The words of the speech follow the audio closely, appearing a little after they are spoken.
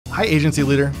Hi, Agency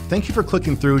Leader. Thank you for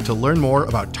clicking through to learn more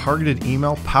about targeted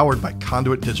email powered by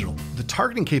Conduit Digital. The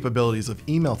targeting capabilities of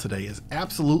email today is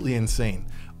absolutely insane.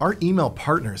 Our email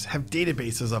partners have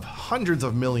databases of hundreds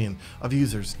of millions of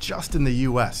users just in the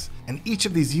US, and each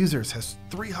of these users has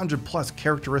 300 plus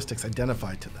characteristics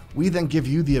identified to them. We then give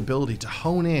you the ability to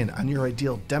hone in on your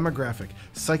ideal demographic,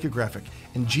 psychographic,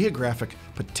 and geographic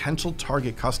potential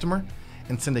target customer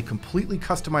and send a completely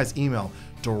customized email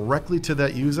directly to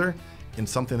that user in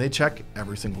something they check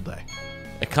every single day.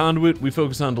 At Conduit, we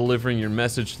focus on delivering your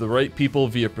message to the right people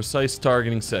via precise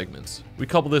targeting segments. We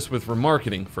couple this with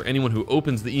remarketing for anyone who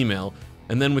opens the email,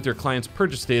 and then with your client's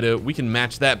purchase data, we can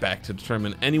match that back to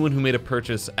determine anyone who made a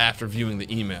purchase after viewing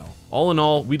the email. All in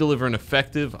all, we deliver an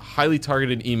effective, highly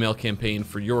targeted email campaign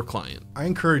for your client. I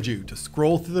encourage you to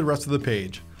scroll through the rest of the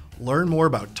page, learn more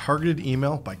about targeted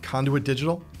email by Conduit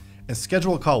Digital, and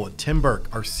schedule a call with Tim Burke,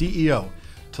 our CEO,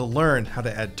 to learn how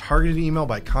to add targeted email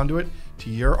by Conduit to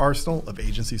your arsenal of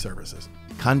agency services.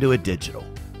 Conduit Digital,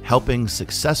 helping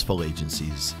successful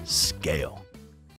agencies scale.